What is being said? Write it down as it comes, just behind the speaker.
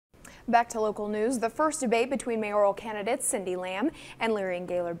Back to local news. The first debate between mayoral candidates Cyndi Lamm and Leirion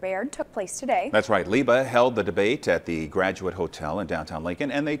Gaylor Baird took place today. That's right. LIBA held the debate at the Graduate Hotel in downtown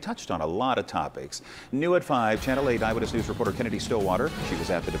Lincoln, and they touched on a lot of topics. New at 5, Channel 8 Eyewitness News reporter Kennedy Stillwater. She was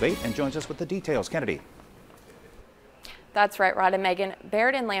at the debate and joins us with the details. Kennedy. That's right, Rod and Megan.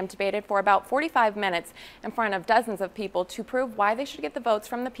 Baird and Lamm debated for about 45 minutes in front of dozens of people to prove why they should get the votes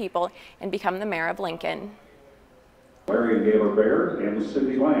from the people and become the mayor of Lincoln. Leirion Gaylor Baird and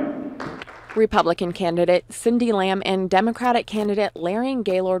Cyndi Lamm. Republican candidate Cyndi Lamm and Democratic candidate Leirion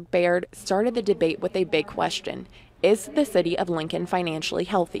Gaylor Baird started the debate with a big question. Is the city of Lincoln financially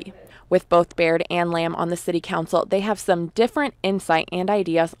healthy? With both Baird and Lamm on the city council, they have some different insight and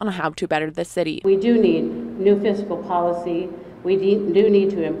ideas on how to better the city. We do need new fiscal policy. We do need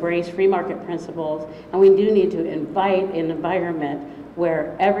to embrace free market principles, and we do need to invite an environment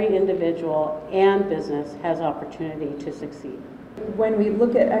where every individual and business has opportunity to succeed. When we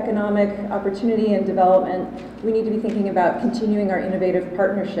look at economic opportunity and development, we need to be thinking about continuing our innovative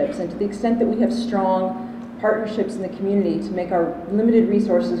partnerships, and to the extent that we have strong partnerships in the community to make our limited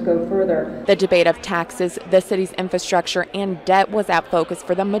resources go further. The debate of taxes, the city's infrastructure, and debt was at focus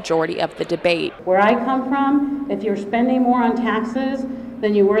for the majority of the debate. Where I come from, if you're spending more on taxes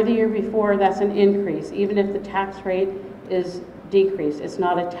than you were the year before, that's an increase, even if the tax rate is decreased. It's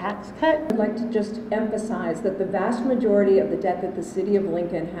not a tax cut. I'd like to just emphasize that the vast majority of the debt that the city of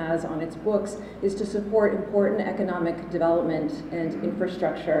Lincoln has on its books is to support important economic development and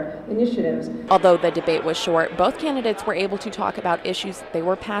infrastructure initiatives. Although the debate was short, both candidates were able to talk about issues they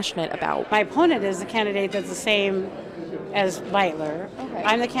were passionate about. My opponent is the candidate that's the same as Gaylor. Okay.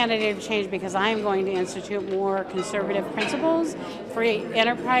 I'm the candidate of change because I'm going to institute more conservative principles, free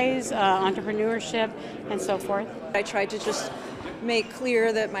enterprise, entrepreneurship, and so forth. I tried to just make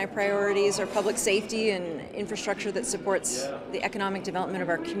clear that my priorities are public safety and infrastructure that supports the economic development of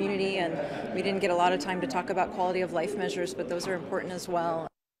our community, and we didn't get a lot of time to talk about quality of life measures, but those are important as well.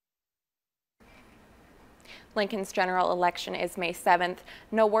 Lincoln's general election is May 7th.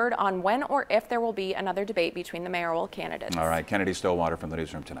 No word on when or if there will be another debate between the mayoral candidates. All right, Kennedy Stillwater from the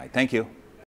newsroom tonight. Thank you.